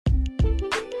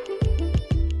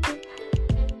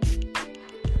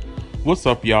What's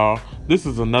up, y'all? This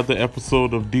is another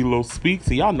episode of D-Lo Speaks.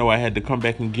 Y'all know I had to come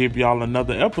back and give y'all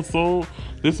another episode.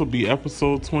 This will be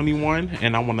episode 21,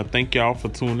 and I want to thank y'all for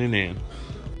tuning in.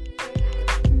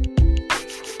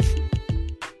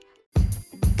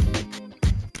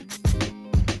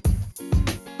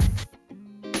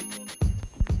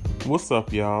 What's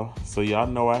up, y'all? So y'all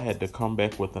know I had to come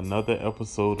back with another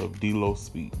episode of D-Lo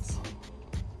Speaks.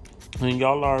 And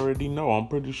y'all already know, I'm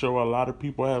pretty sure a lot of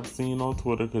people have seen on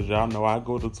Twitter, because y'all know I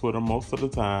go to Twitter most of the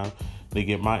time to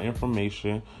get my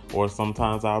information, or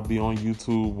sometimes I'll be on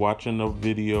YouTube watching a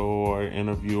video or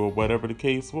interview or whatever the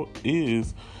case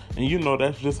is, and you know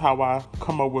that's just how I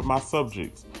come up with my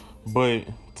subjects. But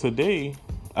today,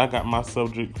 I got my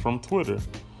subject from Twitter,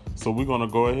 so we're going to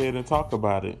go ahead and talk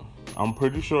about it. I'm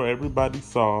pretty sure everybody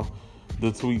saw the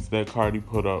tweets that Cardi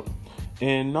put up.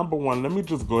 And number one, let me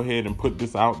just go ahead and put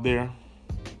this out there.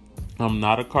 I'm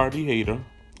not a Cardi hater.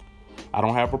 I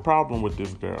don't have a problem with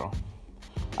this girl.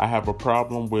 I have a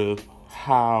problem with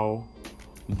how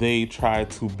they try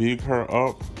to big her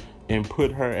up and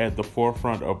put her at the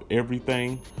forefront of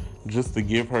everything just to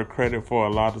give her credit for a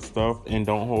lot of stuff and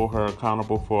don't hold her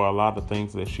accountable for a lot of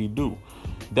things that she do.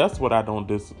 That's what I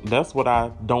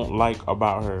don't like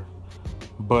about her.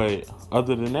 But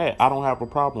other than that, I don't have a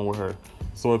problem with her.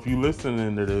 So if you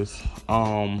listening to this,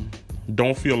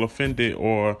 don't feel offended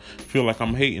or feel like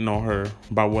I'm hating on her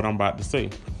by what I'm about to say.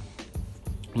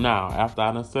 Now, after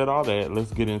I done said all that,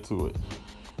 let's get into it.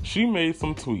 She made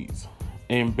some tweets,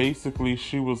 and basically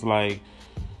she was like,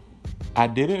 I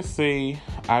didn't say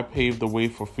I paved the way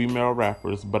for female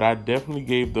rappers, but I definitely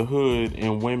gave the hood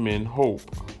and women hope.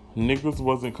 Niggas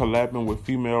wasn't collabing with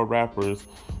female rappers.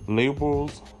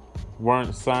 Labels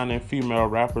weren't signing female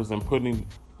rappers and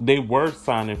they were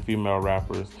signing female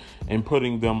rappers and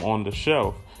putting them on the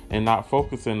shelf and not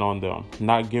focusing on them,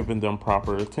 not giving them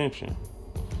proper attention.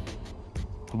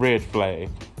 Red flag.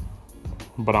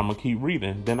 But I'm going to keep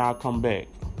reading, then I'll come back.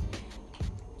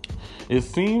 It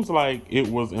seems like it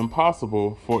was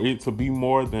impossible for it to be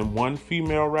more than one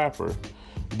female rapper.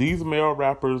 These male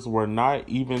rappers were not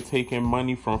even taking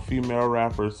money from female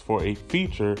rappers for a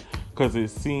feature because it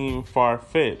seemed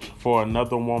far-fetched for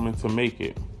another woman to make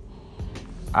it.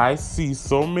 I see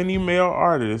so many male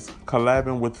artists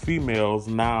collabing with females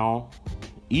now,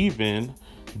 even ...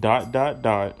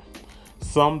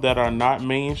 some that are not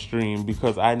mainstream,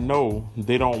 because I know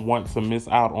they don't want to miss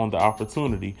out on the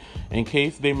opportunity in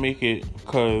case they make it,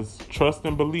 because trust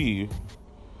and believe,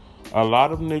 a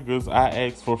lot of niggas I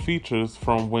ask for features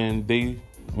from when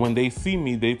they see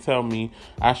me, they tell me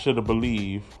I should have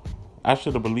believed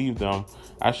them.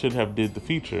 I should have did the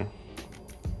feature.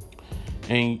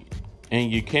 And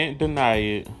you can't deny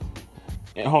it.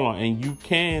 And you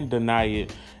can deny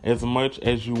it as much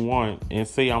as you want and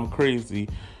say I'm crazy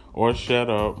or shut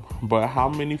up. But how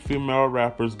many female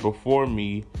rappers before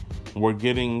me were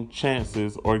getting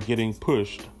chances or getting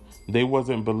pushed? They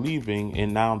wasn't believing,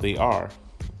 and now they are.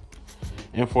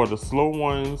 And for the slow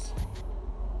ones,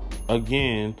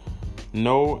 again,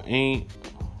 no ain't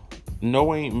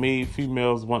made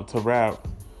females want to rap,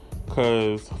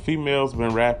 cause females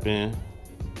been rapping.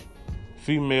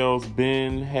 Females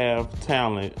been have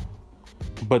talent,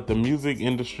 but the music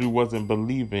industry wasn't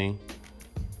believing,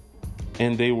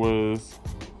 and they was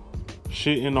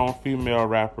shitting on female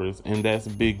rappers, and that's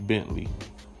Big Bentley.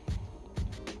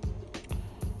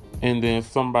 And then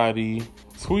somebody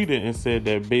tweeted and said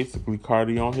that basically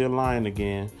Cardi on here lying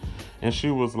again, and she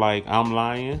was like, I'm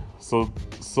lying? So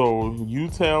you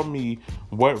tell me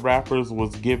what rappers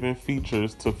was giving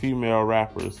features to female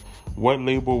rappers? What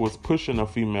label was pushing a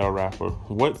female rapper?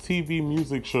 What TV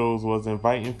music shows was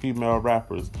inviting female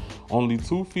rappers? Only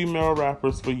 2 female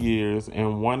rappers for years,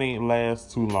 and one ain't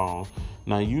last too long.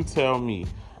 Now you tell me.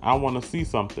 I want to see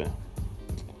something.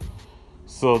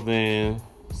 So then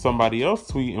somebody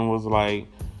else tweeting was like,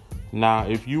 now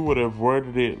if you would have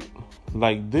worded it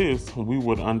like this, we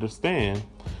would understand.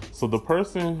 So the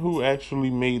person who actually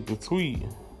made the tweet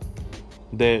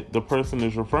that the person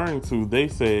is referring to, they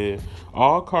said,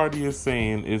 all Cardi is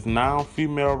saying is now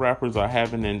female rappers are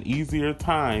having an easier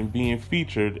time being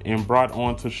featured and brought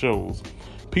onto shows.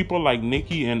 People like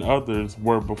Nicki and others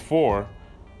were before,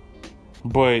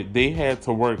 but they had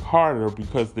to work harder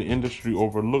because the industry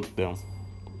overlooked them.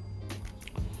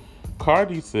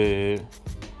 Cardi said,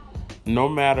 no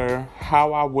matter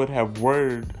how I would have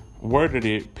worded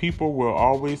it, people will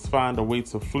always find a way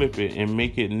to flip it and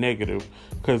make it negative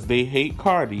because they hate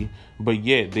Cardi, but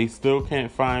yet they still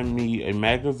can't find me a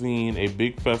magazine, a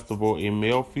big festival, a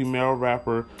male-female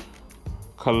rapper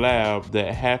collab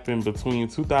that happened between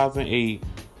 2008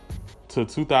 to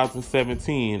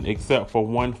 2017 except for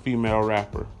one female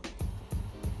rapper.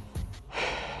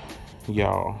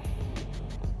 Y'all,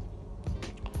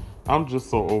 I'm just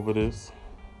so over this.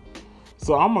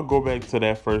 So I'm gonna go back to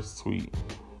that first tweet.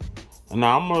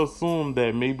 Now I'm gonna assume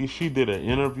that maybe she did an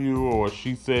interview or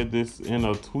she said this in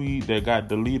a tweet that got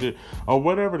deleted or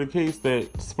whatever the case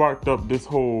that sparked up this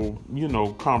whole,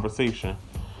 conversation.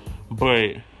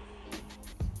 But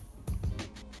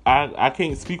I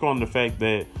can't speak on the fact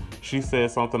that she said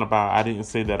something about I didn't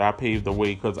say that I paved the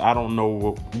way, because I don't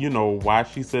know, why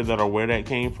she said that or where that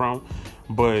came from.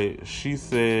 But she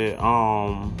said,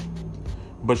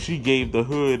 but she gave the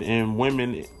hood and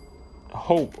women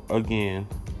hope again.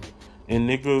 And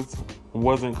niggas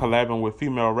wasn't collabing with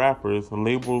female rappers.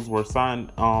 Labels were signing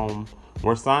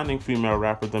female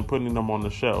rappers and putting them on the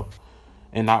shelf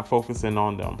and not focusing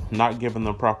on them, not giving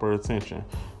them proper attention.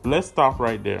 Let's stop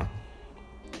right there.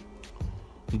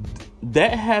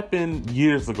 That happened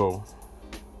years ago.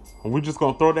 We're just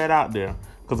gonna throw that out there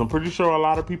because I'm pretty sure a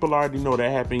lot of people already know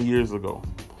that happened years ago.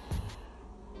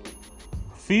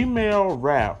 Female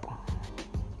rap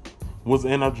was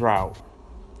in a drought.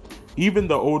 Even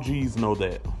the OGs know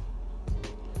that.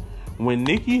 When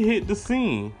Nicki hit the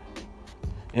scene,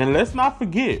 and let's not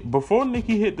forget, before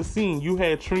Nicki hit the scene, you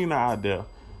had Trina out there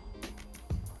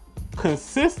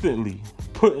consistently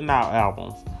putting out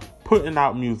albums, putting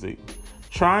out music,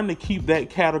 trying to keep that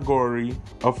category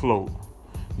afloat.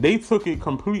 They took it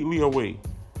completely away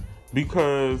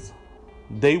because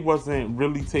they wasn't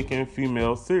really taking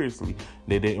females seriously.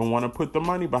 They didn't want to put the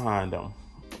money behind them.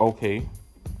 Okay.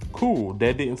 Cool,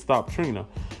 that didn't stop Trina.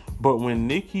 But when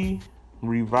Nicki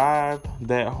revived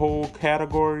that whole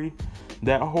category,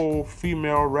 that whole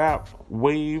female rap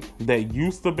wave that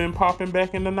used to been popping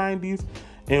back in the 90s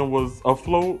and was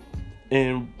afloat,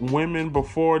 and women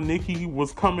before Nicki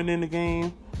was coming in the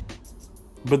game,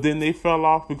 but then they fell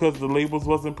off because the labels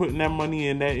wasn't putting that money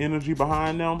and that energy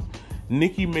behind them,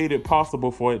 Nicki made it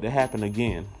possible for it to happen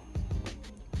again.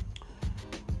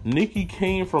 Nicki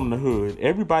came from the hood.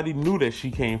 Everybody knew that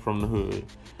she came from the hood.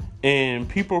 And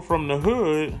people from the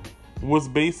hood was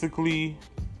basically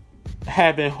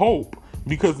having hope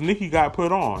because Nicki got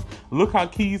put on. Look how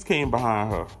Keys came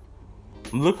behind her.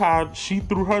 Look how she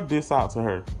threw her diss out to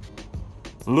her.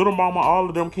 Little Mama, all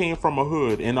of them came from a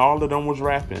hood and all of them was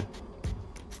rapping.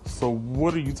 So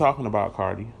what are you talking about,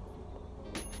 Cardi?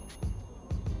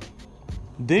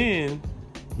 Then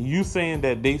you saying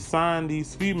that they signed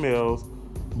these females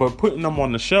but putting them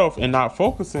on the shelf and not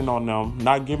focusing on them,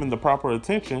 not giving the proper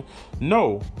attention.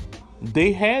 No,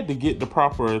 they had to get the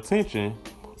proper attention,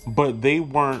 but they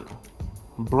weren't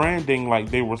branding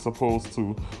like they were supposed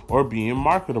to or being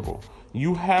marketable.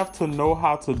 You have to know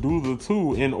how to do the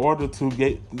two in order to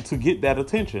get that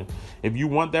attention. If you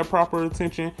want that proper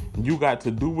attention, you got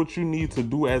to do what you need to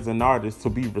do as an artist to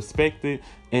be respected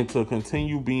and to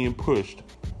continue being pushed.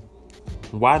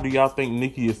 Why do y'all think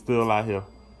Nicki is still out here?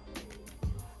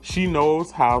 She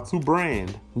knows how to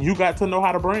brand. You got to know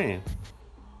how to brand.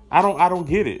 I don't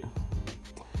get it.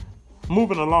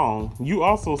 Moving along, you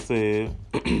also said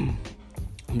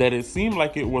that it seemed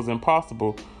like it was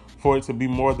impossible for it to be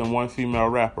more than one female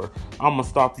rapper. I'm gonna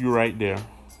stop you right there.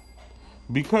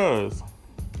 Because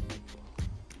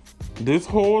this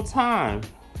whole time,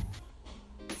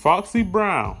 Foxy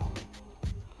Brown,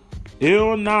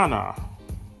 Ill Nana,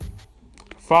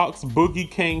 Fox Boogie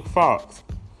King Fox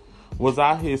was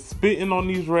out here spitting on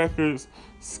these records,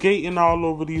 skating all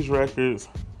over these records,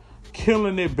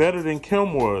 killing it better than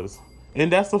Kim was.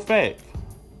 And that's a fact.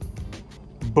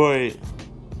 But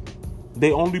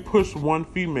they only pushed one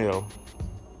female.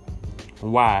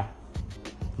 Why?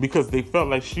 Because they felt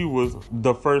like she was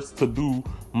the first to do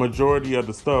majority of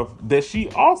the stuff that she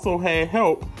also had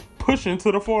help pushing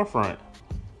to the forefront.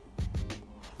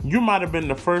 You might have been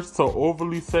the first to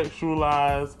overly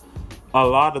sexualize a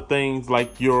lot of things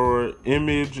like your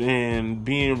image and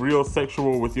being real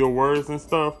sexual with your words and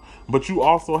stuff, but you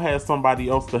also had somebody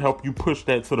else to help you push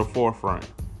that to the forefront.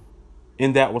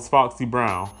 And that was Foxy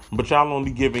Brown. But y'all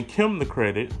only giving Kim the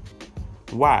credit.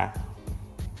 Why?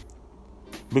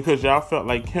 Because y'all felt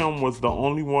like Kim was the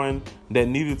only one that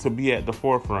needed to be at the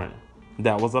forefront.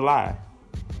 That was a lie.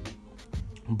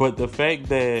 But the fact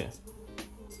that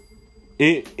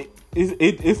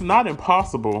it's not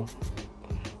impossible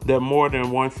that more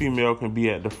than one female can be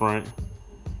at the front,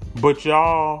 but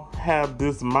y'all have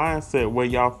this mindset where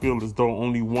y'all feel as though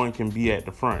only one can be at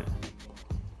the front.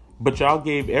 But y'all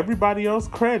gave everybody else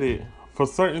credit for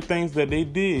certain things that they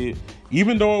did,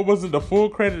 even though it wasn't the full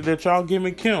credit that y'all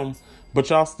giving Kim,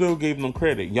 but y'all still gave them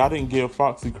credit. Y'all didn't give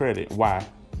Foxy credit. Why?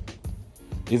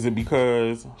 Is it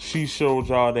because she showed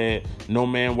y'all that no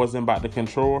man wasn't about to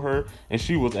control her and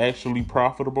she was actually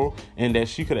profitable and that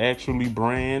she could actually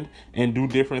brand and do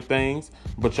different things,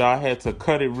 but y'all had to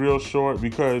cut it real short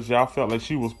because y'all felt like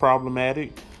she was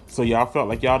problematic? So y'all felt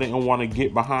like y'all didn't want to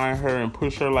get behind her and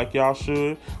push her like y'all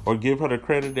should or give her the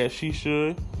credit that she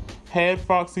should? Had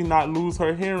Foxy not lose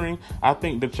her hearing, I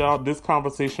think that this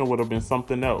conversation would have been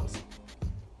something else.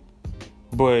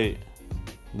 But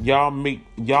y'all make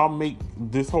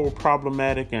this whole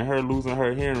problematic and her losing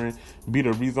her hearing be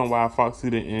the reason why Foxy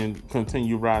didn't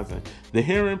continue rising. The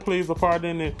hearing plays a part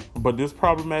in it, but this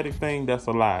problematic thing, that's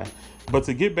a lie. But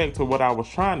to get back to what I was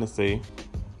trying to say,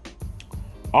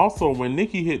 also when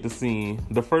Nicki hit the scene,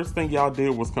 the first thing y'all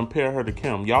did was compare her to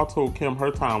Kim. Y'all told Kim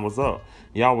her time was up.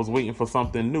 Y'all was waiting for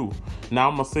something new. Now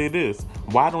I'm gonna say this.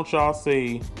 Why don't y'all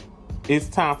say it's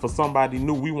time for somebody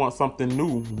new? We want something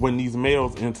new when these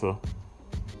males enter.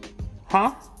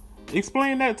 Huh?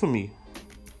 Explain that to me.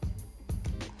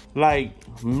 Like,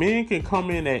 men can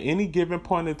come in at any given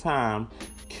point in time,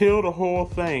 kill the whole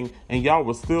thing, and y'all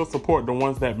will still support the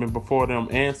ones that been before them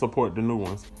and support the new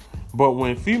ones. But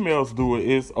when females do it,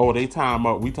 it's, oh, they time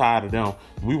up. We tired of them.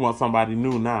 We want somebody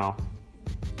new now.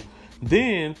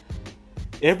 Then,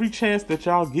 every chance that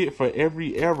y'all get for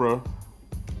every era,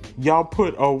 y'all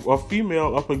put a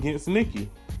female up against Nicki.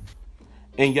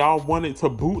 And y'all wanted to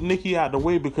boot Nicki out the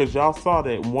way because y'all saw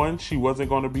that, one, she wasn't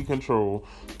going to be controlled.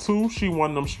 Two, she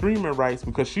won them streaming rights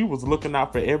because she was looking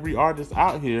out for every artist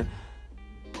out here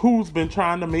who's been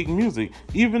trying to make music.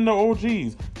 Even the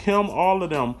OGs, Kim, all of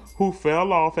them who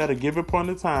fell off at a given point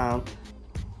in time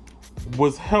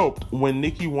was helped when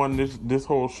Nicki won this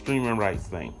whole streaming rights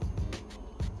thing.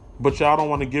 But y'all don't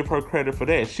want to give her credit for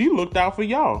that. She looked out for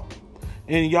y'all.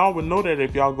 And y'all would know that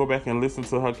if y'all go back and listen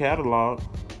to her catalog.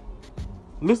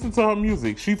 Listen to her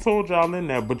music. She told y'all in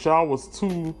there, but y'all was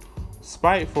too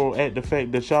spiteful at the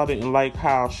fact that y'all didn't like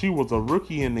how she was a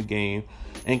rookie in the game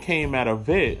and came at a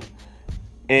vet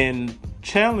and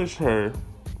challenged her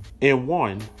and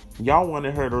won. Y'all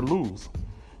wanted her to lose,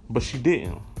 but she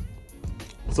didn't.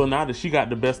 So now that she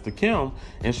got the best of Kim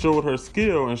and showed her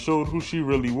skill and showed who she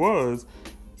really was,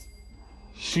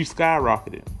 she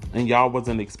skyrocketed, and y'all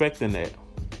wasn't expecting that.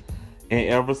 And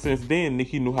ever since then,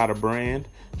 Nicki knew how to brand.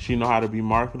 She know how to be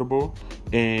marketable.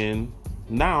 And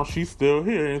now she's still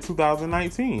here in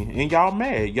 2019. And y'all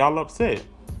mad. Y'all upset.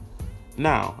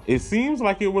 Now, it seems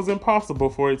like it was impossible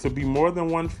for it to be more than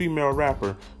one female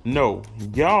rapper. No,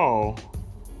 y'all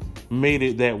made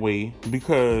it that way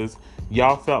because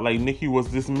y'all felt like Nicki was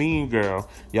this mean girl.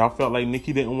 Y'all felt like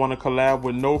Nicki didn't want to collab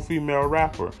with no female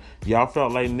rapper. Y'all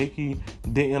felt like Nicki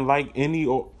didn't like any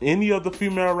of the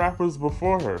female rappers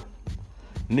before her.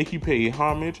 Nicki paid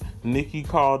homage. Nicki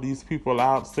called these people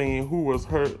out saying who was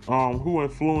her, who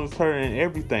influenced her and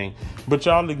everything. But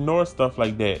y'all ignore stuff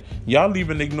like that. Y'all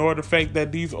even ignore the fact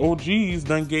that these OGs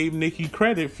done gave Nicki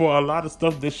credit for a lot of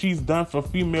stuff that she's done for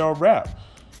female rap.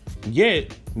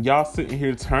 Yet, y'all sitting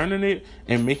here turning it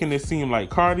and making it seem like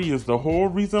Cardi is the whole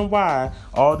reason why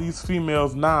all these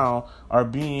females now are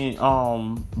being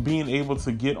able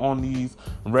to get on these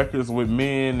records with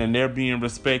men and they're being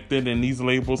respected and these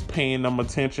labels paying them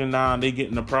attention now and they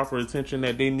getting the proper attention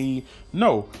that they need.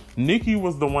 No, Nicki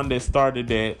was the one that started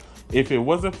that. If it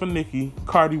wasn't for Nicki,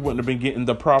 Cardi wouldn't have been getting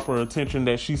the proper attention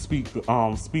that she speak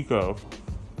of.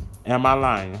 Am I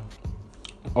lying?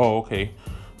 Oh, okay.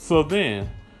 So then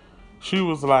she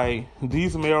was like,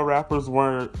 these male rappers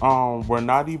were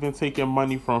not even taking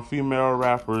money from female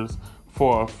rappers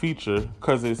for a feature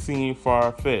because it seemed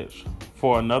far-fetched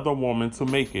for another woman to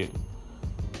make it.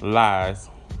 Lies.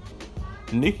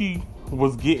 Nicki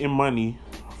was getting money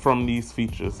from these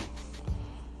features.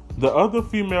 The other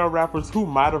female rappers who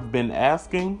might have been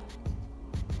asking,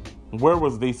 where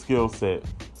was their skill set?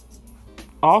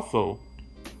 Also,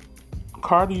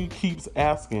 Cardi keeps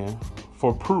asking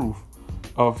for proof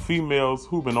of females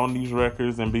who've been on these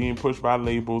records and being pushed by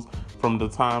labels from the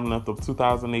time length of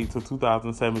 2008 to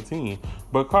 2017.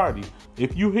 But Cardi,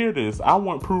 if you hear this, I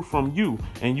want proof from you,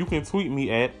 and you can tweet me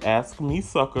at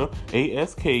AskMeSucka,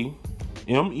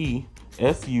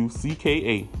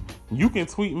 AskMeSucka. You can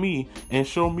tweet me and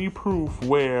show me proof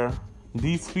where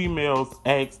these females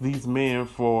ask these men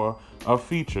for a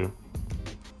feature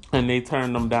and they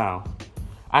turn them down.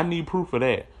 I need proof of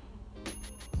that.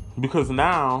 Because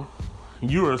now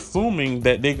you're assuming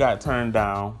that they got turned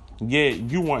down, yet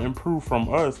you want proof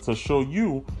from us to show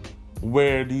you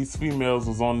where these females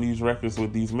was on these records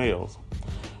with these males.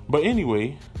 But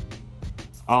anyway,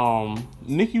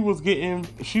 Nicki was getting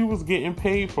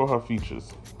paid for her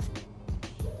features.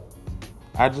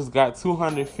 I just got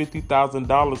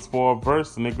 $250,000 for a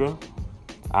verse, nigga.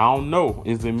 I don't know.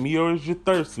 Is it me or is your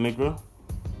thirst, nigga?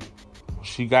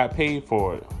 She got paid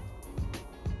for it.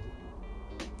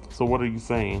 So what are you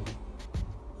saying?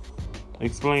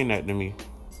 Explain that to me.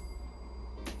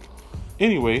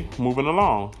 Anyway, moving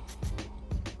along.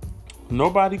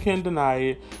 Nobody can deny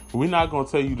it. We're not going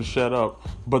to tell you to shut up.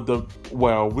 But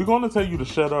we're going to tell you to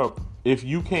shut up if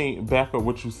you can't back up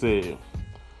what you said.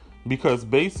 Because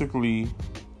basically,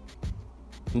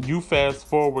 you fast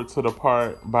forward to the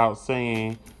part about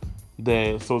saying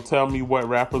that, so tell me what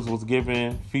rappers was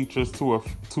giving features to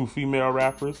female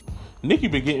rappers. Nicki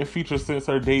been getting features since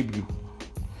her debut.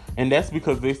 And that's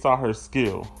because they saw her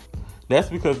skill. That's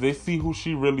because they see who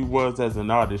she really was as an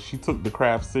artist. She took the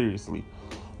craft seriously.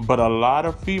 But a lot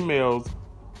of females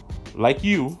like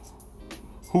you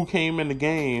who came in the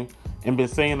game and been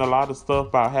saying a lot of stuff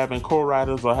about having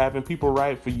co-writers or having people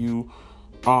write for you,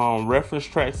 reference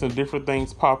tracks and different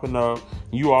things popping up.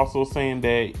 You also saying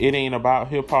that it ain't about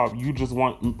hip-hop, you just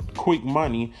want quick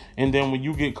money. And then when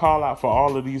you get called out for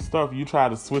all of these stuff, you try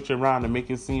to switch around and make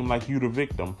it seem like you the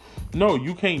victim. No,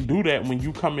 you can't do that when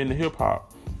you come into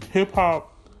hip-hop.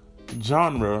 Hip-hop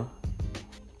genre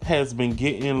has been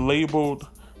getting labeled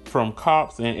from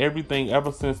cops and everything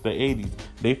ever since the 80s.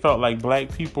 They felt like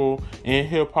black people in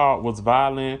hip-hop was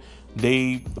violent.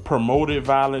 They promoted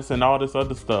violence and all this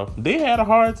other stuff. They had a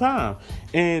hard time.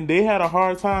 And they had a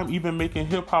hard time even making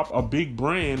hip-hop a big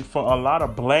brand for a lot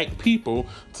of black people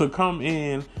to come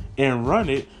in and run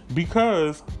it,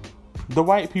 because the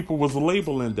white people was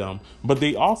labeling them. But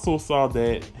they also saw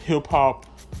that hip-hop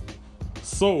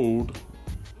sold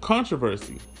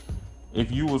controversy.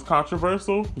 If you was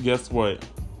controversial, guess what?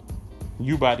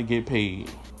 You about to get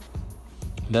paid.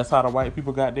 That's how the white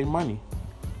people got their money.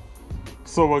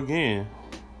 So again,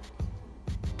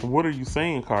 what are you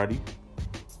saying, Cardi?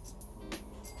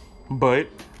 But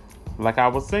like I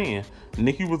was saying,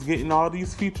 Nicki was getting all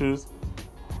these features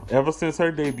ever since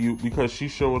her debut because she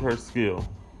showed her skill.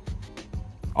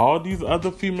 All these other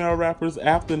female rappers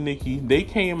after Nicki, they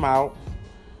came out,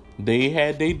 they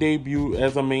had their debut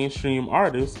as a mainstream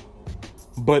artist,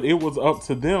 but it was up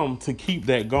to them to keep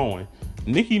that going.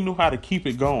 Nicki knew how to keep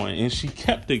it going, and she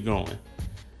kept it going.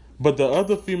 But the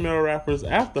other female rappers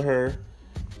after her,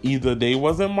 either they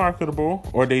wasn't marketable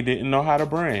or they didn't know how to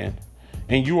brand.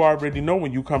 And you already know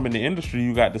when you come in the industry,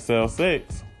 you got to sell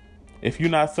sex. If you're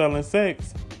not selling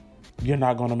sex, you're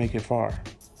not going to make it far.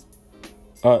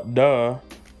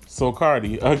 So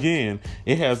Cardi, again,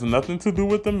 it has nothing to do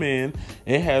with the men.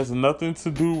 It has nothing to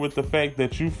do with the fact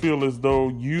that you feel as though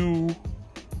you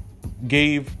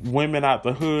gave women out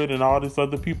the hood and all this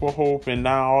other people hope, and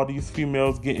now all these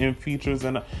females getting features.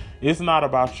 And it's not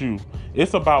about you.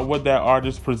 It's about what that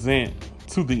artist present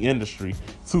to the industry,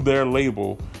 to their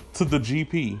label, to the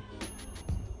GP.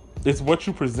 It's what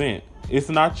you present. It's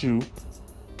not you.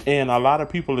 And a lot of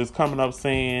people is coming up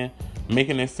saying,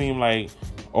 making it seem like,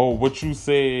 oh, what you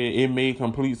said, it made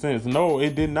complete sense. No,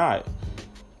 it did not.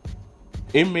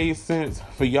 It made sense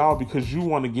for y'all because you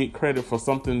want to get credit for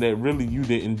something that really you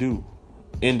didn't do.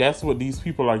 And that's what these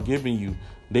people are giving you.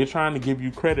 They're trying to give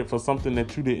you credit for something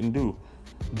that you didn't do.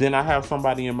 Then I have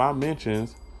somebody in my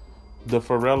mentions, the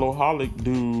Pharrell-holic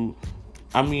dude.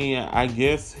 I mean, I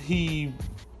guess he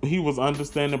was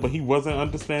understanding, but he wasn't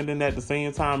understanding at the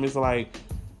same time. It's like,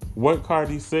 what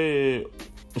Cardi said,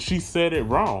 she said it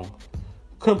wrong.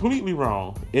 Completely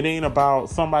wrong. It ain't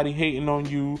about somebody hating on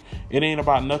you. It ain't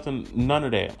about none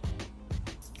of that.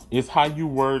 It's how you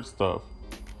word stuff.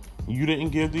 You didn't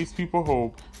give these people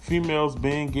hope. Females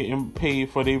been getting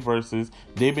paid for their verses.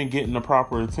 They've been getting the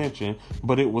proper attention,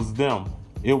 but it was them.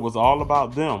 It was all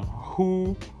about them.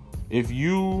 Who, if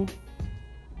you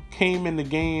came in the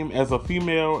game as a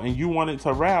female and you wanted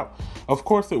to rap, of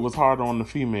course it was harder on the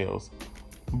females.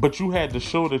 But you had to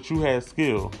show that you had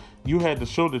skill. You had to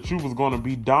show that you was going to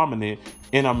be dominant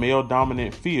in a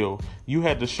male-dominant field. You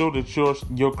had to show that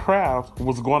your craft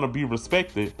was going to be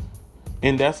respected.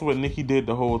 And that's what Nicki did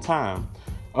the whole time.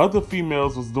 Other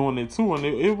females was doing it too, and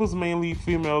it was mainly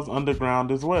females underground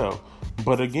as well.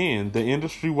 But again, the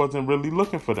industry wasn't really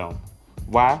looking for them.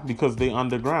 Why? Because they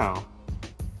underground.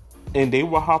 And they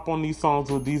will hop on these songs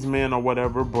with these men or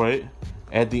whatever, but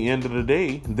at the end of the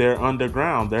day, they're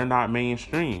underground. They're not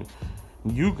mainstream.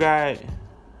 You got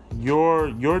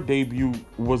your debut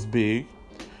was big,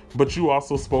 but you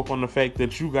also spoke on the fact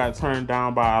that you got turned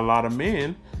down by a lot of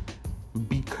men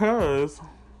because,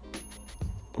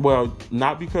 well,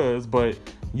 not because, but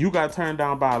you got turned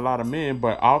down by a lot of men,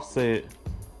 but Offset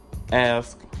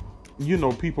asked,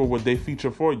 people would they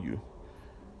feature for you.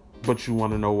 But you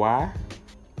want to know why?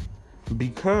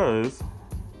 Because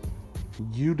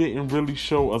you didn't really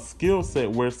show a skill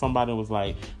set where somebody was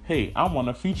like, hey, I want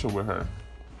to feature with her.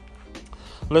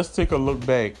 Let's take a look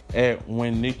back at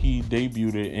when Nicki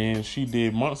debuted and she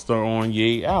did Monster on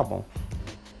Ye album.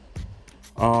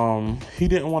 He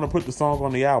didn't want to put the song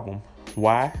on the album.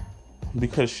 Why?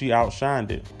 Because she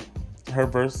outshined it. Her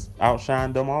verse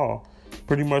outshined them all.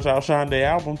 Pretty much outshined the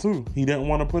album too. He didn't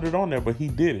want to put it on there, but he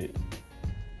did it.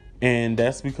 And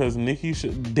that's because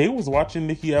they was watching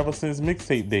Nicki ever since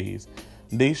mixtape days.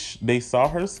 They saw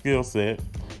her skill set.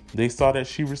 They saw that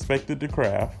she respected the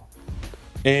craft.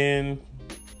 And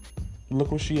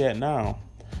look where she at now.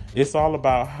 It's all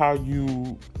about how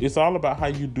you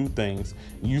do things.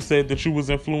 You said that you was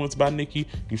influenced by Nicki.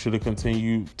 You should have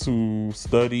continued to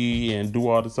study and do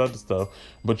all this other stuff.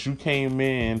 But you came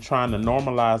in trying to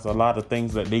normalize a lot of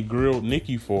things that they grilled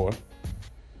Nicki for.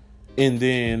 And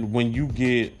then when you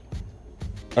get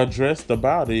addressed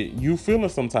about it, you feeling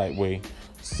some type way.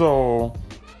 So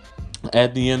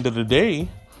at the end of the day,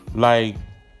 like,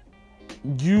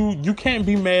 you can't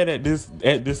be mad at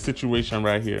this situation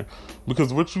right here,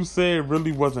 because what you said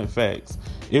really wasn't facts.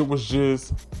 It was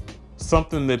just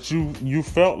something that you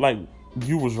felt like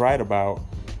you was right about,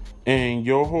 and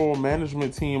your whole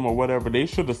management team or whatever, they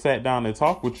should have sat down and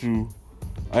talked with you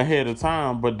ahead of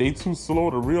time, but they too slow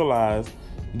to realize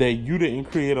that you didn't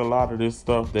create a lot of this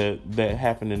stuff that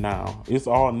happening now. It's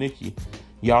all Nicki.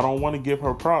 Y'all don't want to give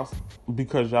her props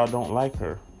because y'all don't like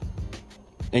her.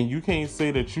 And you can't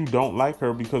say that you don't like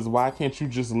her, because why can't you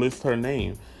just list her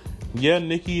name? Yeah,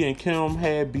 Nicki and Kim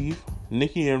had beef.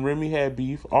 Nicki and Remy had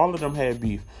beef. All of them had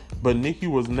beef. But Nicki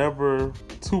was never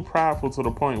too prideful to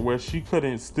the point where she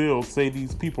couldn't still say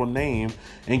these people's name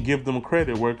and give them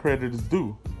credit where credit is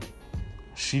due.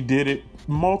 She did it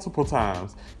multiple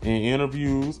times in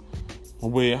interviews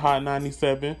with Hot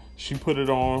 97. She put it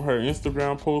on her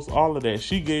Instagram post, all of that.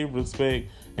 She gave respect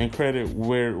and credit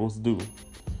where it was due.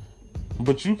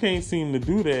 But you can't seem to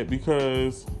do that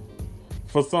because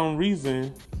for some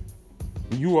reason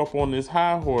you up on this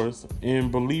high horse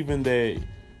and believing that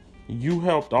you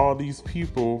helped all these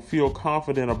people feel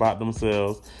confident about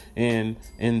themselves, and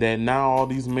that now all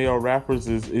these male rappers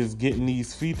is getting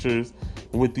these features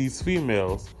with these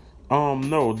females.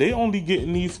 No, they only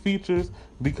getting these features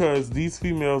because these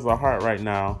females are hot right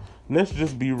now. Let's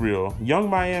just be real. Young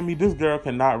Miami, this girl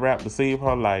cannot rap to save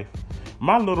her life.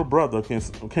 My little brother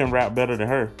can rap better than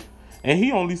her. And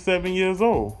he only 7 years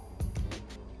old.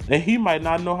 And he might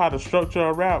not know how to structure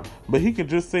a rap, but he can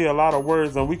just say a lot of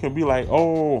words and we can be like,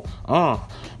 oh,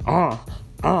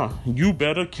 you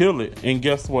better kill it. And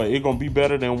guess what? It gonna be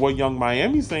better than what Young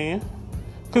Miami's saying.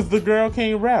 Because the girl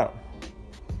can't rap.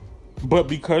 But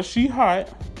because she hot,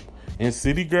 and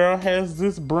City Girl has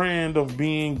this brand of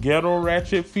being ghetto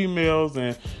ratchet females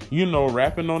and,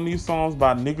 rapping on these songs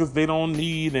by niggas they don't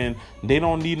need, and they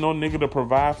don't need no nigga to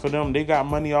provide for them. They got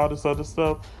money, all this other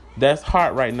stuff. That's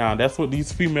hot right now. That's what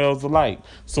these females are like.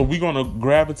 So we're going to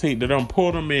gravitate to them,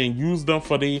 pull them in, use them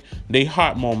for they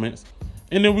hot moments,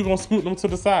 and then we're going to scoot them to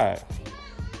the side.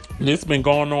 This been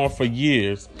going on for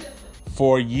years.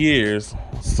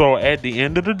 So at the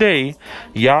end of the day,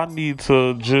 y'all need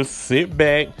to just sit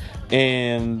back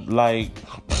and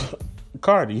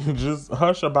Cardi, just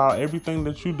hush about everything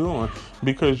that you're doing,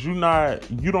 because you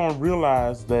don't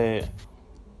realize that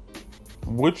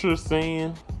what you're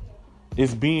saying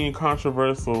is being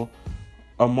controversial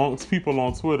amongst people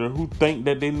on Twitter who think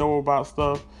that they know about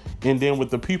stuff, and then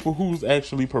with the people who's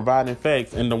actually providing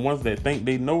facts and the ones that think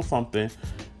they know something,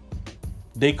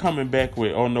 they coming back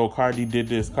with, oh no, Cardi did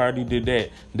this, Cardi did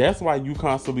that. That's why you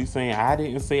constantly saying, I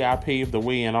didn't say I paved the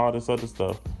way and all this other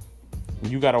stuff.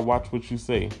 You gotta watch what you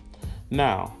say.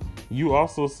 Now, you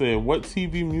also said, what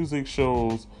TV music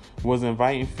shows was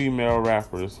inviting female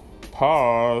rappers?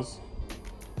 Pause.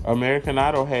 American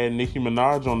Idol had Nicki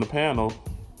Minaj on the panel,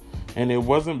 and it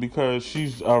wasn't because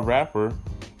she's a rapper,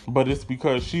 but it's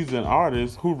because she's an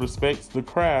artist who respects the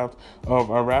craft of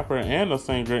a rapper and a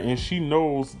singer, and she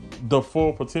knows the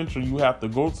full potential you have to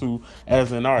go to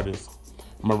as an artist.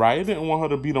 Mariah didn't want her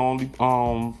to be the only,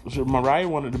 Mariah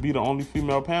wanted to be the only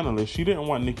female panelist. She didn't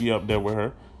want Nicki up there with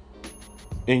her.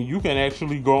 And you can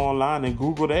actually go online and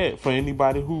Google that for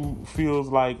anybody who feels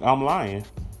like I'm lying.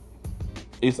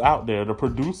 It's out there. The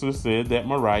producer said that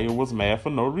Mariah was mad for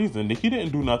no reason. Nicki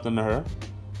didn't do nothing to her.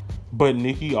 But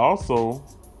Nicki also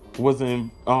was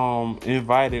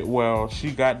invited. Well,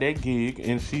 she got that gig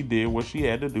and she did what she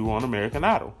had to do on American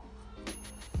Idol.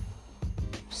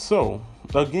 So,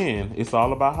 again, it's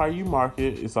all about how you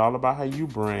market. It's all about how you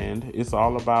brand. It's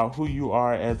all about who you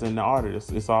are as an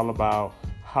artist. It's all about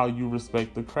how you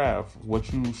respect the craft,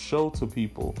 what you show to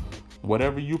people,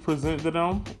 Whatever you present to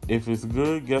them, if it's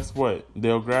good, guess what?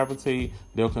 They'll gravitate,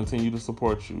 they'll continue to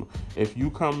support you. If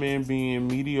you come in being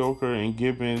mediocre and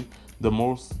giving the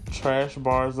most trash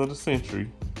bars of the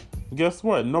century, guess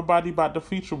what? Nobody about to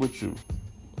feature with you.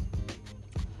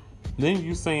 Then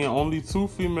you saying only 2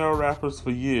 female rappers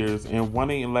for years and one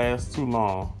ain't last too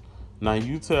long. Now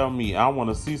you tell me, I want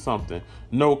to see something.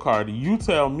 No, Cardi, you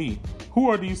tell me, who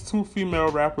are these 2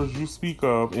 female rappers you speak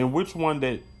of and which one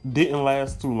that didn't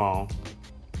last too long?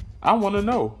 I want to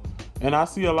know. And I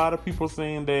see a lot of people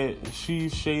saying that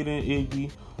she's shading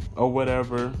Iggy or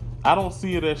whatever. I don't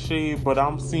see it as shade, but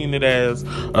I'm seeing it as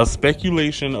a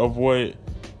speculation of what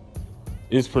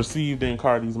is perceived in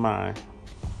Cardi's mind.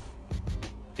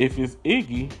 If it's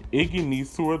Iggy, Iggy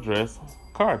needs to address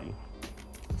Cardi.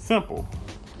 Simple.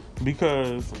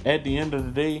 Because at the end of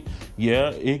the day,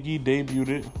 yeah, Iggy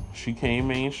debuted. She came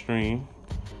mainstream.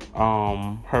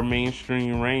 Her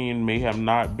mainstream reign may have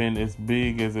not been as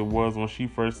big as it was when she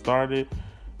first started,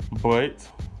 but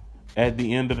at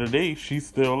the end of the day, she's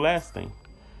still lasting.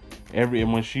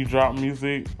 When she dropped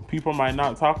music, people might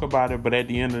not talk about it, but at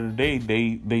the end of the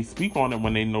day, they speak on it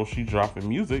when they know she's dropping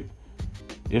music.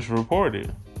 It's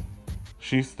reported.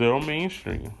 She's still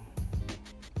mainstream.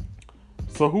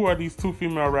 So who are these 2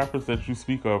 female rappers that you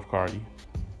speak of, Cardi?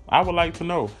 I would like to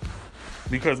know.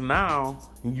 Because now,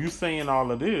 you saying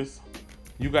all of this,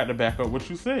 you got to back up what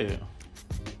you said.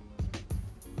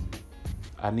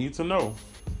 I need to know.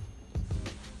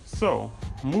 So,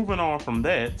 moving on from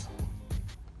that,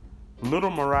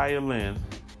 little Mariah Lynn.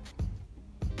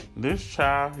 This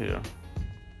child here,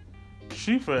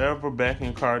 she forever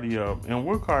backing Cardi up. And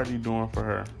what Cardi doing for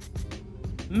her?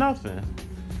 Nothing.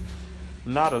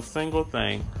 Not a single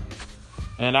thing.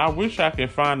 And I wish I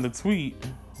could find the tweet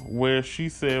where she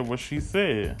said what she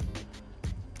said.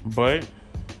 But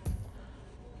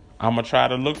I'm going to try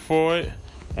to look for it.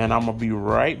 And I'm going to be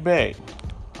right back.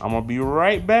 I'm going to be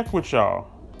right back with y'all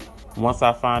once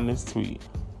I find this tweet.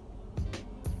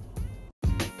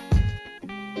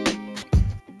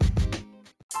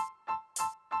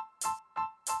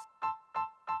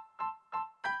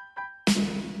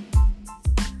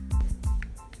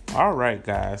 Alright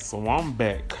guys, so I'm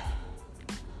back.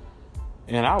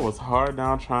 And I was hard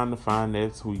down trying to find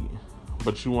that tweet.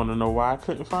 But you want to know why I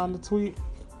couldn't find the tweet?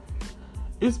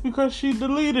 It's because she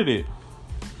deleted it.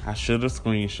 I should have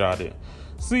screenshot it.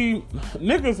 See,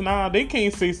 niggas now, they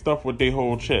can't say stuff with their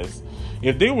whole chest.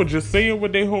 If they would just say it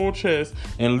with their whole chest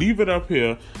and leave it up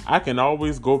here, I can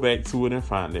always go back to it and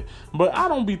find it. But I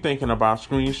don't be thinking about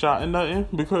screenshotting nothing,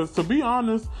 because to be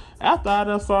honest, after I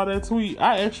done saw that tweet,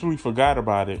 I actually forgot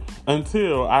about it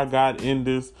until I got in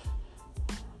this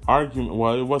argument.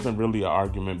 Well, it wasn't really an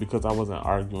argument because I wasn't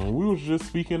arguing. We was just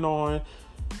speaking on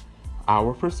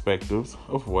our perspectives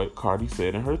of what Cardi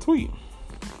said in her tweet.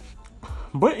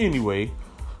 But anyway,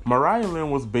 Mariah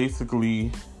Lynn was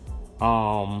basically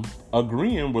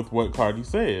agreeing with what Cardi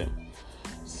said.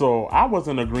 So I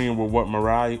wasn't agreeing with what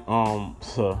Mariah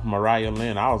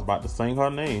Lynn, I was about to sing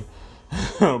her name.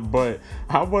 But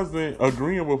I wasn't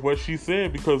agreeing with what she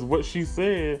said, because what she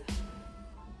said,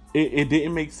 it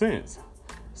didn't make sense.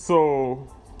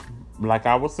 So, like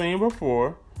I was saying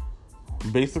before,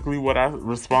 basically what I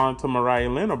respond to Mariah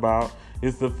Lynn about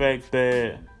is the fact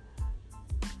that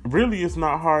really it's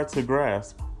not hard to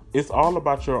grasp. It's all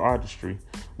about your artistry.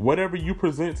 Whatever you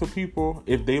present to people,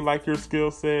 if they like your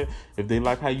skill set, if they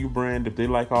like how you brand, if they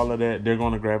like all of that, they're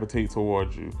going to gravitate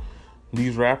towards you.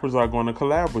 These rappers are going to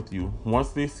collab with you. Once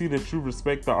they see that you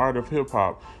respect the art of hip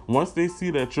hop, once they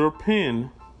see that your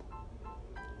pen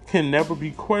can never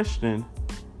be questioned,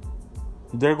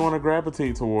 they're going to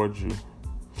gravitate towards you.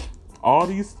 All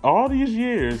these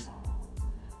years,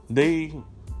 they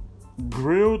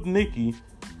grilled Nicki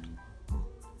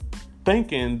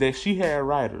thinking that she had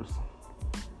writers.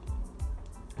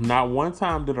 Not one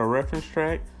time did a reference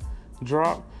track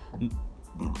drop.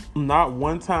 Not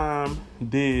one time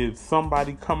did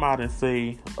somebody come out and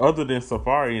say, other than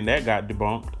Safari, and that got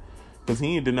debunked, because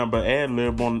he ain't did nothing but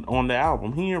ad-lib on the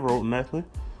album. He ain't wrote nothing.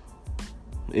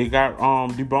 It got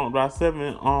debunked by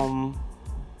 7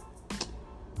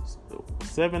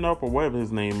 Up or whatever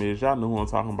his name is. Y'all know who I'm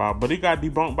talking about. But it got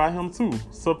debunked by him too.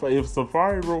 So if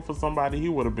Safari wrote for somebody, he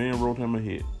would have wrote him a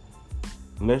hit.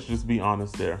 Let's just be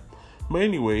honest there. But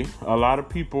anyway, a lot of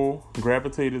people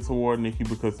gravitated toward Nicki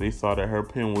because they saw that her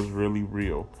pen was really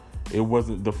real. It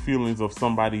wasn't the feelings of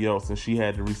somebody else and she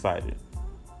had to recite it.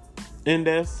 And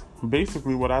that's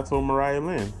basically what I told Mariah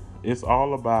Lynn. It's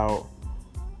all about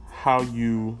how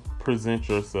you present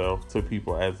yourself to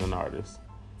people as an artist.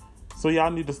 So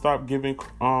y'all need to stop giving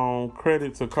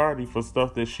credit to Cardi for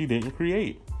stuff that she didn't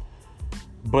create.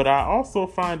 But I also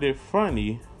find it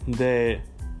funny that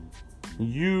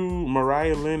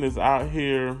Mariah Lynn, is out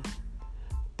here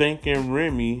thanking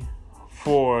Remy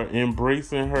for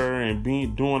embracing her and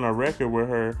doing a record with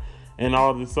her and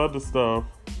all this other stuff.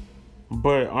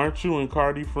 But aren't you and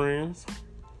Cardi friends?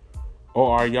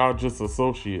 Or are y'all just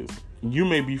associates? You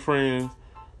may be friends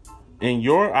in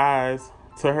your eyes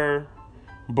to her,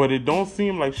 but it don't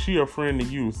seem like she a friend to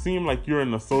you. It seem like you're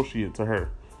an associate to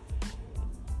her.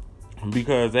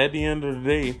 Because at the end of the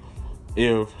day,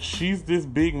 if she's this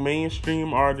big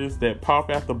mainstream artist that pop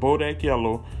after Bodak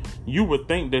Yellow, you would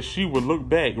think that she would look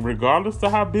back, regardless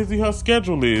of how busy her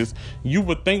schedule is, you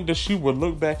would think that she would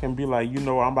look back and be like, I'm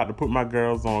about to put my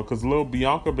girls on. Because Lil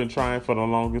Bianca been trying for the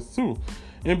longest too.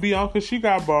 And Bianca, she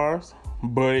got bars.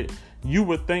 But you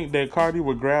would think that Cardi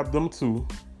would grab them too.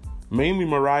 Mainly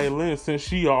Mariah Lynn, since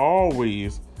she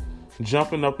always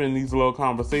jumping up in these little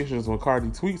conversations when Cardi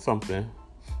tweets something.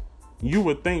 You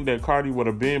would think that Cardi would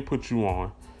have been put you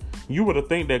on. You would have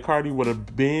think that Cardi would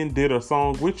have been did a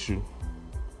song with you.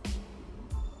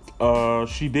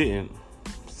 She didn't.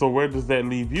 So where does that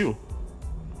leave you?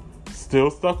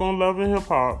 Still stuck on Love and Hip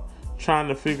Hop, trying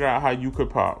to figure out how you could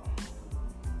pop.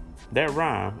 That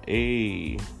rhyme,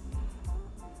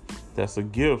 that's a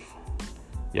gift.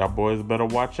 Y'all boys better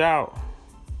watch out,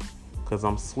 cause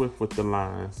I'm swift with the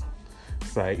lines.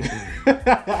 It's like,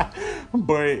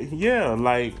 but yeah,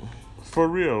 like. For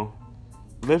real,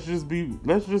 let's just be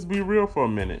real for a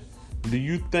minute. Do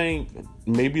you think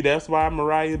maybe that's why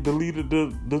Mariah deleted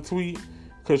the tweet?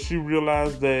 Because she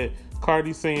realized that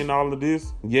Cardi saying all of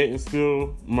this, yet and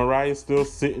still Mariah still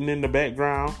sitting in the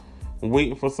background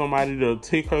waiting for somebody to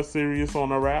take her serious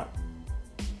on a rap?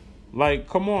 Like,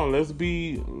 come on, let's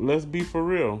be for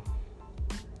real.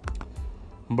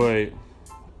 But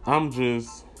I'm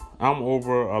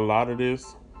over a lot of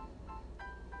this.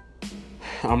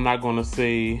 I'm not gonna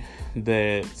say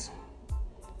that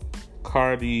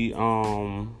Cardi,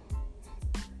 in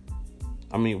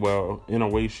a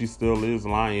way she still is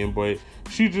lying, but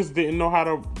she just didn't know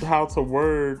how to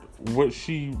word what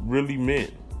she really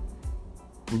meant.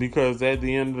 Because at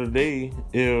the end of the day,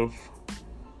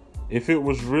 if it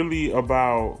was really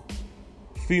about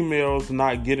females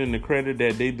not getting the credit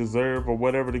that they deserve or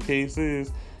whatever the case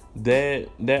is, that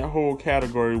whole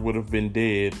category would have been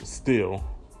dead still.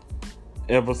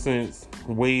 Ever since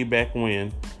way back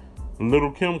when.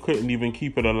 Lil' Kim couldn't even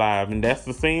keep it alive. And that's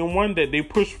the same one that they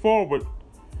pushed forward.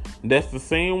 That's the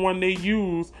same one they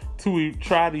used to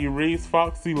try to erase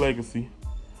Foxy legacy.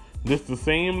 This the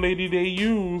same lady they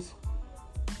used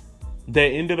that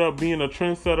ended up being a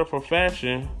trendsetter for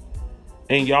fashion.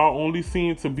 And y'all only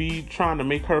seem to be trying to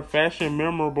make her fashion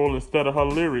memorable instead of her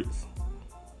lyrics.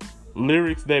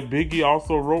 Lyrics that Biggie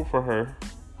also wrote for her.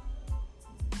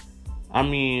 I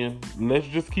mean, let's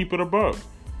just keep it a buck.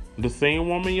 The same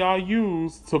woman y'all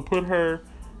used to put her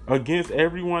against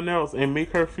everyone else and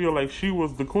make her feel like she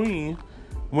was the queen,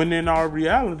 when in our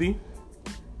reality,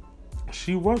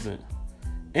 she wasn't.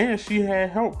 And she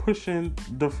had help pushing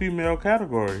the female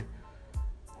category.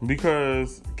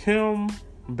 Because Kim,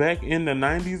 back in the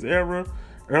 90s era,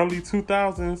 early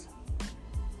 2000s,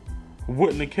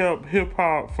 wouldn't have kept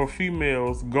hip-hop for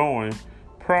females going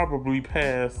probably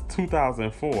past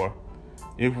 2004.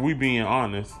 If we being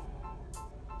honest.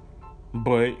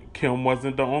 But Kim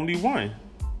wasn't the only one.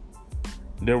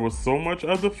 There was so much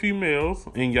other females,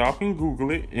 and y'all can Google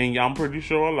it, and I'm pretty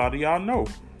sure a lot of y'all know,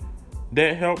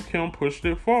 that helped Kim push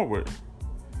it forward.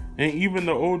 And even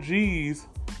the OGs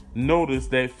noticed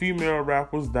that female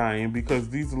rap was dying because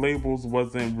these labels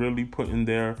wasn't really putting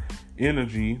their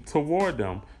energy toward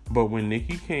them. But when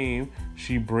Nicki came,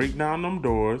 she break down them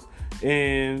doors,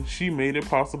 and she made it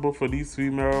possible for these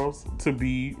females to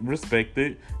be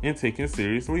respected and taken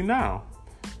seriously now.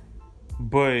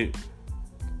 But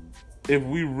if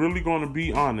we really going to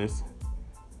be honest,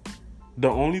 the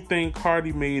only thing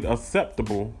Cardi made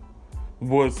acceptable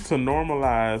was to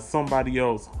normalize somebody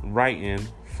else writing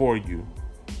for you.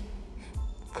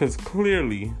 Because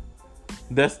clearly,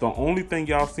 that's the only thing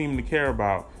y'all seem to care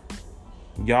about.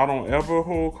 Y'all don't ever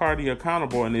hold Cardi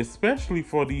accountable, and especially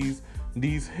for these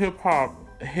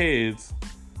hip-hop heads,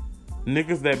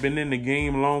 niggas that been in the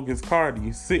game long as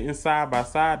Cardi, sitting side by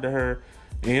side to her.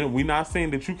 And we're not saying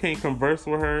that you can't converse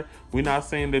with her. We're not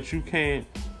saying that you can't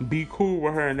be cool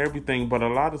with her and everything. But a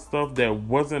lot of stuff that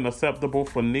wasn't acceptable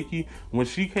for Nicki when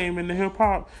she came into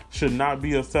hip-hop should not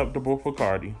be acceptable for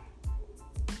Cardi.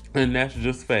 And that's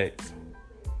just facts.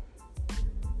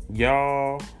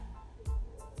 Y'all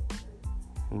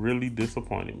really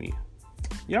disappointed me.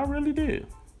 Y'all really did.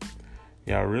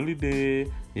 Y'all really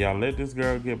did. Y'all let this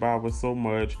girl get by with so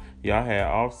much. Y'all had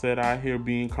Offset out here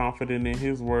being confident in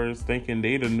his words, thinking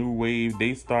they the new wave,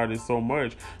 they started so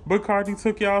much. But Cardi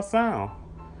took y'all sound.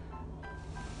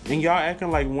 And y'all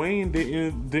acting like Wayne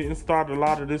didn't start a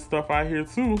lot of this stuff out here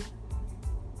too.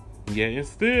 Yet and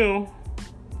still,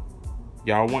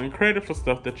 y'all wanting credit for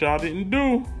stuff that y'all didn't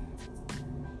do.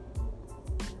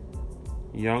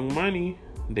 Young Money,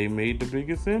 they made the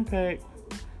biggest impact.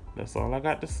 That's all I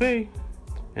got to say.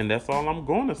 And that's all I'm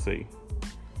going to say.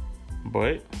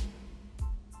 But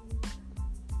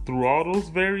through all those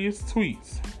various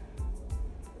tweets,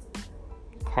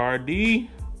 Cardi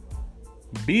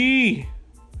B,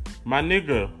 my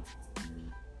nigga,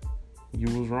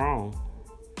 you was wrong.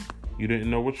 You didn't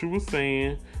know what you was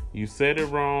saying. You said it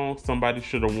wrong. Somebody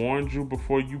should have warned you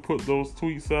before you put those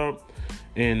tweets up.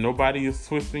 And nobody is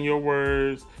twisting your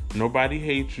words. Nobody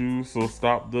hates you. So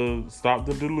stop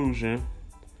the delusion.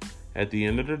 At the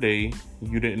end of the day,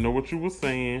 you didn't know what you were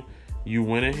saying. You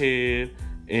went ahead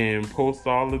and post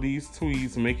all of these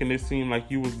tweets, making it seem like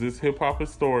you was this hip hop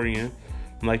historian,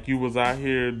 like you was out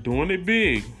here doing it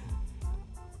big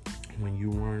when you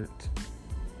weren't.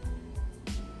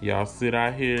 Y'all sit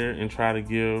out here and try to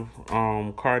give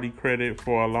Cardi credit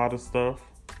for a lot of stuff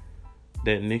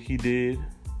that Nicki did.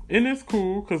 And it's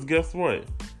cool, because guess what?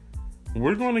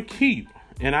 We're going to keep,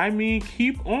 and I mean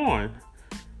keep on,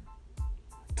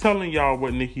 telling y'all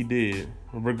what Nicki did,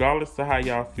 regardless of how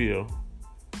y'all feel.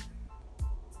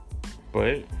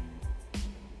 But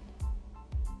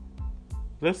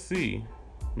let's see.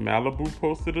 Malibu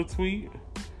posted a tweet.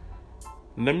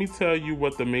 Let me tell you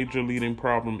what the major leading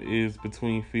problem is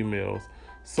between females.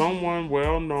 Someone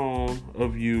well known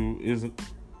of you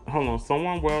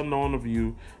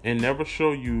and never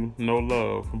show you no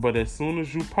love, but as soon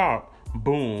as you pop,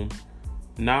 boom,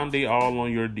 now they all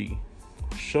on your D.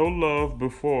 Show love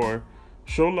before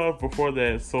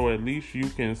that, so at least you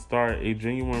can start a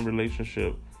genuine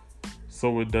relationship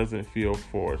so it doesn't feel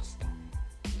forced.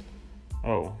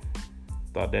 Oh,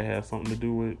 thought that had something to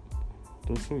do with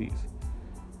the tweets.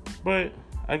 But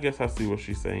I guess I see what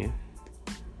she's saying.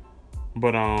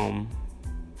 But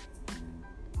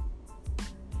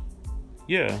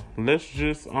yeah, let's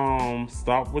just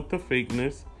stop with the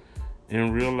fakeness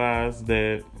and realize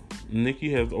that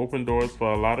Nicki has opened doors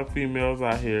for a lot of females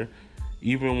out here,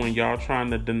 even when y'all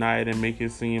trying to deny it and make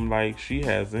it seem like she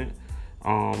hasn't.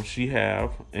 She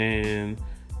have, and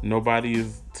nobody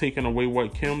is taking away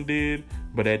what Kim did,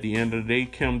 but at the end of the day,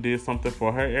 Kim did something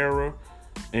for her era,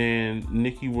 and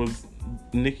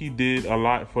Nicki did a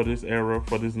lot for this era,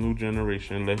 for this new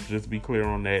generation. Let's just be clear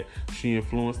on that. She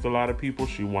influenced a lot of people.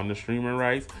 She won the streaming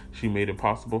rights. She made it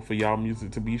possible for y'all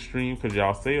music to be streamed, because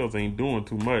y'all sales ain't doing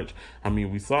too much. I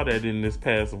mean, we saw that in this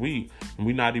past week, and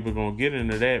we're not even going to get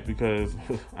into that because,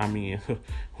 I mean,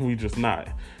 we just not.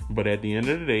 But at the end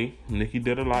of the day, Nicki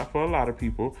did a lot for a lot of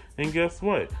people, and guess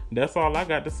what? That's all I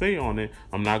got to say on it.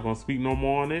 I'm not going to speak no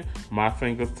more on it. My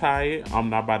fingers tired. I'm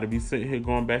not about to be sitting here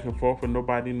going back and forth with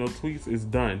nobody, no tweets. It's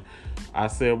done. I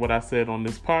said what I said on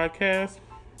this podcast.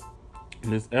 In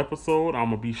this episode,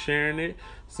 I'm going to be sharing it,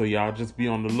 so y'all just be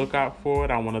on the lookout for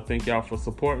it. I want to thank y'all for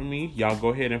supporting me. Y'all go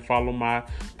ahead and follow my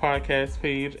podcast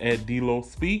page at D-Lo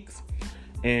Speaks,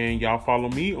 and y'all follow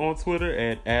me on Twitter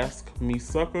at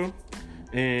AskMeSucker.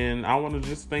 And I want to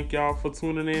just thank y'all for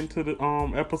tuning in to the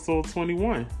episode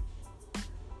 21.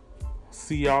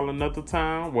 See y'all another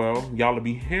time. Well, y'all will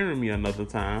be hearing me another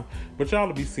time, but y'all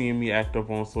will be seeing me active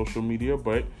on social media.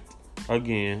 But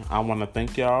again, I want to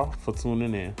thank y'all for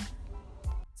tuning in.